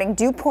tomorrow morning,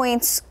 dew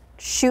points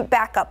shoot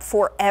back up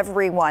for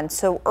everyone.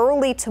 So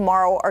early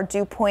tomorrow, our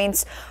dew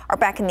points are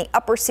back in the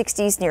upper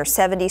 60s, near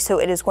 70. So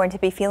it is going to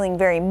be feeling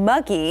very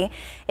muggy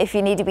if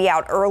you need to be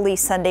out early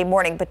Sunday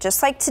morning. But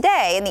just like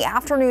today, in the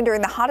afternoon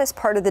during the hottest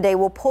part of the day,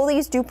 we'll pull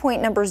these dew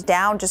point numbers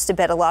down just a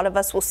bit. A lot of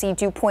us will see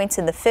dew points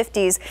in the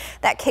 50s.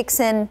 That kicks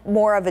in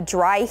more of a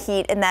dry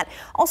heat, and that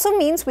also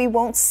means we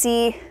won't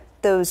see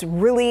those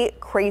really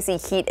crazy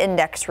heat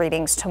index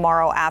readings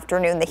tomorrow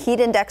afternoon. The heat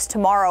index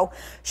tomorrow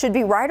should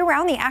be right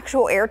around the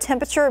actual air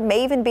temperature. It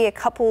may even be a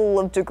couple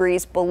of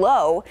degrees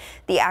below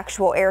the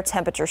actual air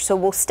temperature. So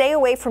we'll stay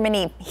away from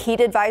any heat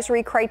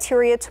advisory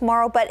criteria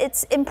tomorrow, but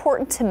it's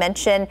important to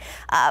mention,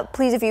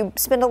 please, if you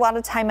spend a lot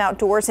of time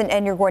outdoors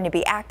and you're going to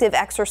be active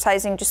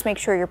exercising, just make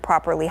sure you're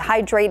properly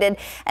hydrated.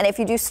 And if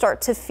you do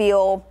start to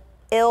feel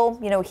ill,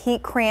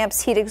 heat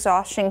cramps, heat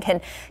exhaustion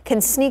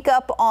can sneak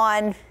up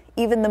on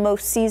even the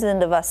most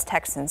seasoned of us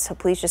Texans. So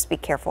please just be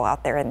careful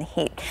out there in the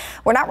heat.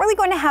 We're not really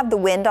going to have the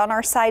wind on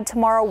our side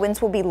tomorrow. Winds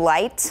will be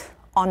light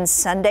on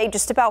Sunday,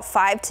 just about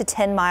 5 to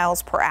 10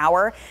 miles per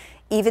hour,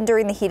 even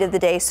during the heat of the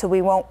day. So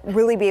we won't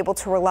really be able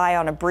to rely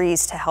on a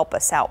breeze to help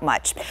us out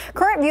much.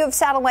 Current view of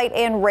satellite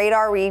and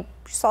radar. We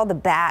saw the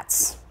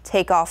bats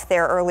take off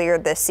there earlier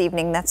this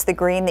evening. That's the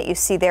green that you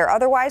see there.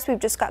 Otherwise, we've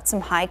just got some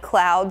high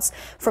clouds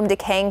from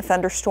decaying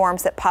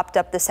thunderstorms that popped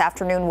up this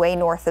afternoon way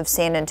north of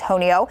San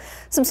Antonio.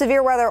 Some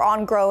severe weather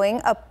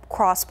ongoing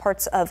across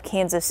parts of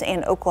Kansas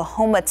and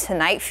Oklahoma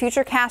tonight.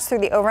 Futurecast through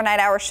the overnight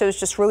hours shows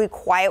just really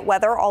quiet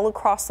weather all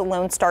across the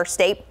Lone Star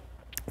State.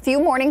 A few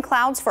morning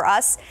clouds for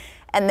us,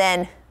 and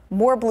then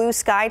more blue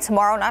sky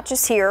tomorrow, not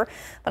just here,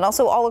 but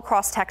also all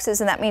across Texas.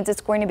 And that means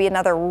it's going to be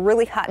another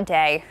really hot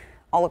day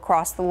all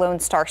across the Lone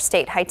Star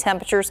State. High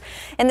temperatures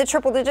in the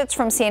triple digits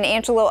from San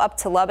Angelo up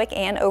to Lubbock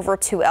and over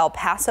to El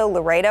Paso,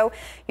 Laredo.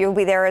 You'll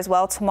be there as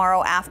well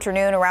tomorrow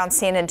afternoon around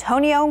San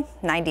Antonio,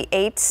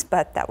 98,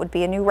 but that would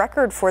be a new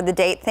record for the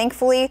date.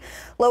 Thankfully,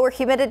 lower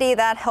humidity,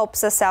 that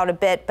helps us out a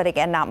bit, but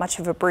again, not much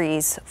of a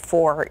breeze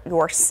for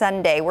your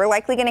Sunday. We're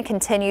likely going to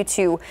continue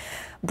to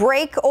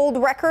break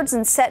old records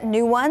and set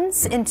new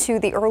ones into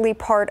the early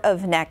part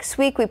of next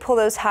week. We pull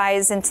those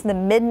highs into the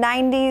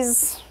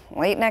mid-90s.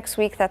 Late next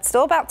week, that's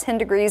still about 10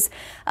 degrees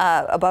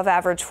above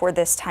average for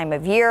this time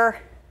of year.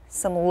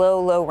 Some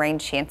low rain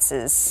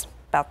chances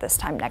about this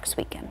time next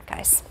weekend,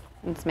 guys.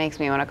 This makes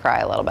me want to cry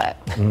a little bit.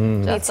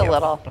 Just a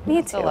little.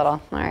 Me too. A little.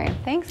 All right.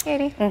 Thanks,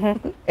 Katie.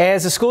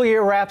 As the school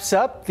year wraps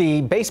up, the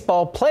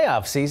baseball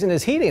playoff season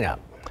is heating up.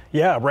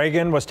 Yeah,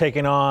 Reagan was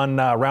taking on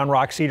Round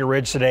Rock Cedar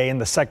Ridge today in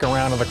the second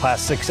round of the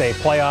Class 6A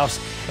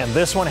playoffs, and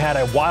this one had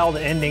a wild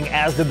ending,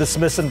 as did the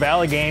Smithson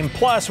Valley game.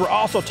 Plus, we're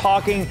also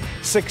talking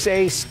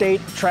 6A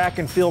state track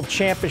and field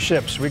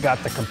championships. We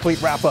got the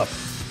complete wrap-up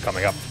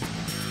coming up.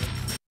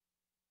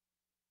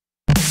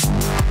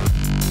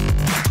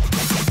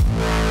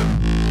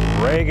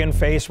 Reagan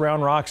faced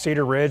Round Rock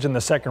Cedar Ridge in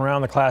the second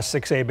round of the Class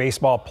 6A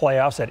baseball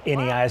playoffs at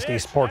NEISD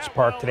Sports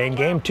Park today. In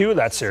Game 2 of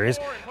that series,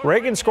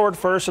 Reagan scored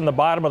first in the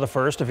bottom of the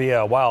first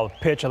via a wild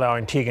pitch,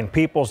 allowing Teagan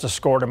Peoples to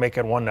score to make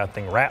it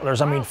 1-0 Rattlers.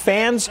 I mean,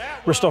 fans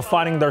were still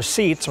finding their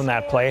seats when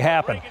that play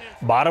happened.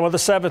 Bottom of the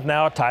seventh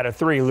now, tied at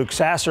 3. Luke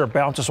Sasser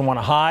bounces one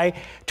high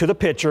to the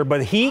pitcher,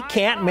 but he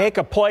can't make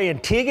a play,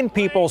 and Teagan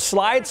Peoples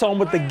slides home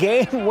with the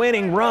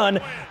game-winning run.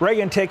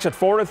 Reagan takes it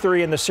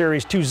 4-3 in the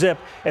series, 2-zip,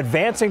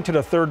 advancing to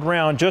the third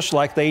round, just like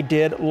like they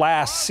did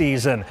last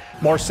season.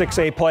 More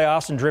 6A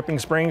playoffs in Dripping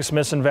Springs,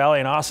 Smithson Valley,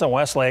 and Austin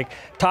Westlake.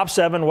 Top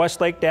 7,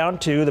 Westlake down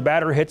 2. The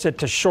batter hits it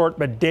to short,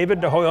 but David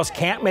DeHoyos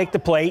can't make the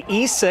play.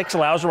 E6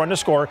 allows a run to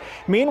score.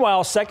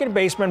 Meanwhile, second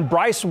baseman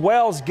Bryce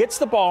Wells gets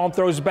the ball and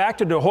throws back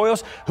to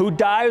DeHoyos, who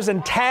dives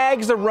and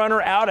tags the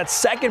runner out at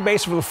second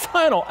base for the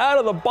final out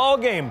of the ball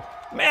game.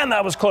 Man,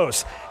 that was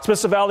close.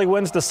 Smithson Valley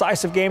wins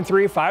decisive game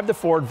 3,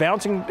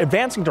 5-4,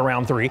 advancing to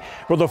round 3,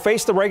 where they'll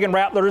face the Reagan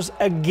Rattlers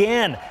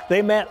again.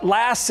 They met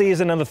last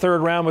season in the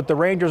 3rd round, with the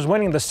Rangers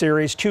winning the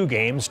series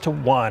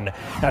 2-1.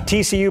 Now,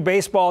 TCU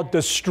baseball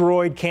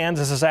destroyed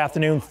Kansas this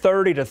afternoon,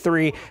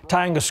 30-3,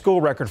 tying a school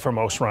record for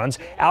most runs.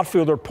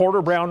 Outfielder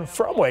Porter Brown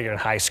from Reagan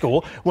High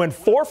School went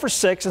 4 for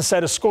 6 and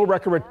set a school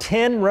record with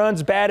 10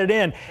 runs batted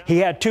in. He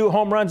had 2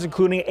 home runs,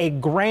 including a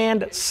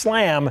grand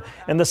slam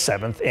in the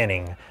 7th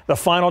inning. The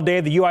final day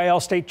of the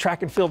UIL State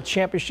Track and Field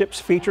Championships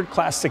featured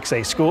Class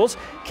 6A schools.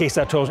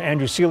 KSAT 12's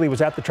Andrew Seeley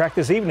was at the track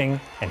this evening,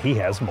 and he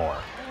has more.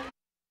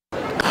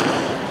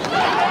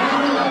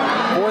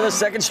 For the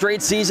second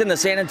straight season, the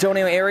San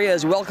Antonio area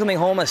is welcoming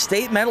home a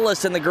state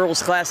medalist in the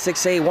girls' Class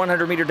 6A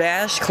 100-meter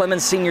dash.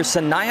 Clemens senior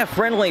Sanaya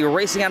Friendly,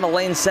 racing out of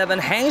lane 7,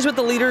 hangs with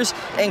the leaders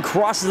and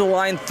crosses the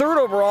line 3rd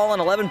overall in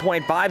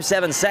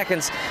 11.57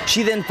 seconds.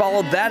 She then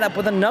followed that up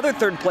with another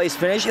 3rd-place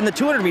finish in the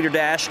 200-meter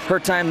dash. Her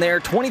time there,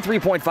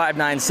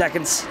 23.59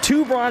 seconds.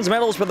 2 bronze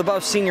medals for the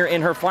Buff senior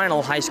in her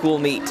final high school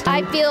meet.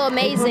 I feel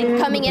amazing.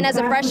 Coming in as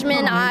a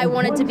freshman, I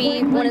wanted to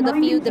be one of the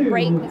few to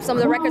break some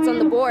of the records on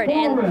the board,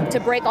 and to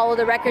break all of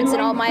the records in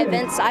all my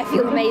events, I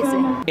feel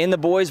amazing. In the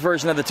boys'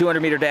 version of the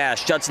 200-meter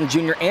dash, Judson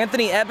Jr.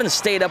 Anthony Evans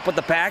stayed up with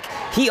the pack.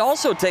 He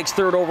also takes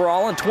 3rd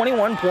overall in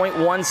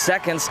 21.1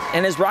 seconds,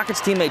 and his Rockets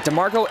teammate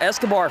DeMarco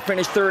Escobar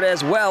finished 3rd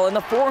as well in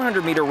the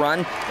 400-meter run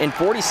in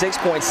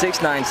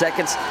 46.69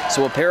 seconds.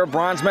 So a pair of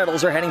bronze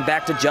medals are heading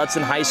back to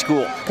Judson High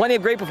School. Plenty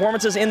of great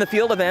performances in the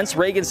field events.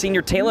 Reagan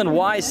senior Taylon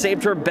Wise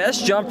saved her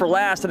best jump for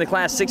last in the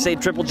Class 6A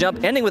triple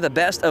jump, ending with a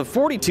best of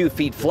 42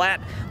 feet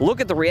flat.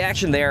 Look at the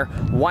reaction there.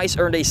 Weiss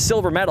earned a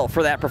silver medal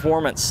for that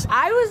performance.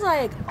 I was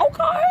like,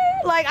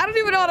 okay, like, I don't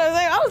even know what I was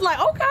saying. I was like,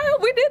 okay,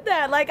 we did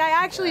that. Like, I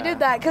actually did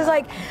that, because,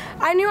 like,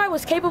 I knew I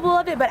was capable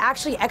of it, but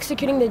actually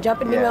executing the jump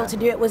and being able to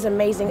do it was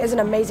amazing. It's an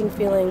amazing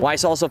feeling.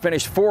 Weiss also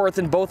finished 4th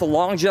in both the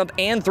long jump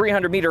and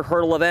 300-meter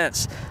hurdle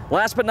events.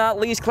 Last but not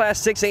least,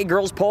 Class 6A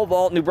girls pole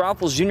vault, New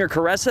Braunfels junior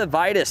Caressa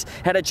Vitus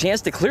had a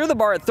chance to clear the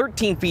bar at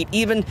 13 feet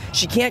even.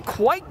 She can't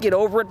quite get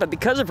over it, but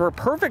because of her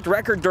perfect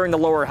record during the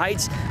lower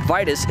heights,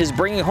 Vitus is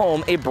bringing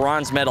home a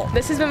bronze medal.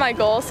 This has been my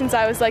goal since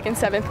I was like in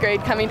 7th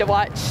grade, coming to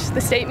watch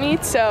the state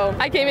meets. So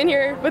I came in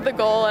here with the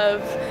goal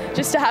of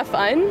just to have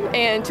fun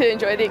and to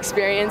enjoy the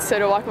experience. So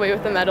to walk away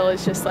with the medal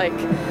is just like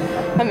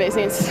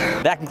amazing.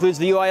 That concludes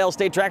the UIL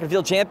State Track and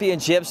Field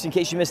Championships. In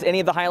case you missed any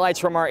of the highlights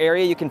from our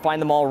area, you can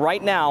find them all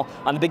right now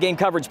on the Big Game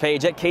coverage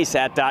page at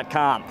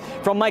KSAT.com.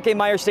 From Mike A.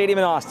 Meyer Stadium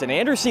in Austin,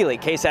 Andrew Seeley,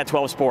 KSAT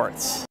 12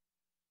 Sports.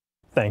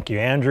 Thank you,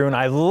 Andrew. And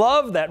I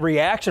love that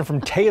reaction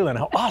from Taylon.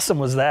 How awesome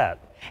was that?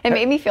 It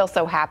made me feel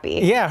so happy.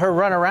 Yeah, her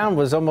run around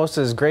was almost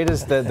as great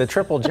as the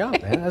triple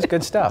jump. Man, that's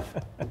good stuff.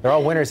 They're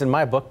all winners in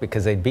my book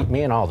because they beat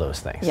me in all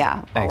those things.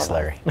 Yeah. Thanks,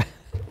 Larry.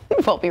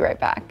 We'll be right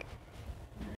back.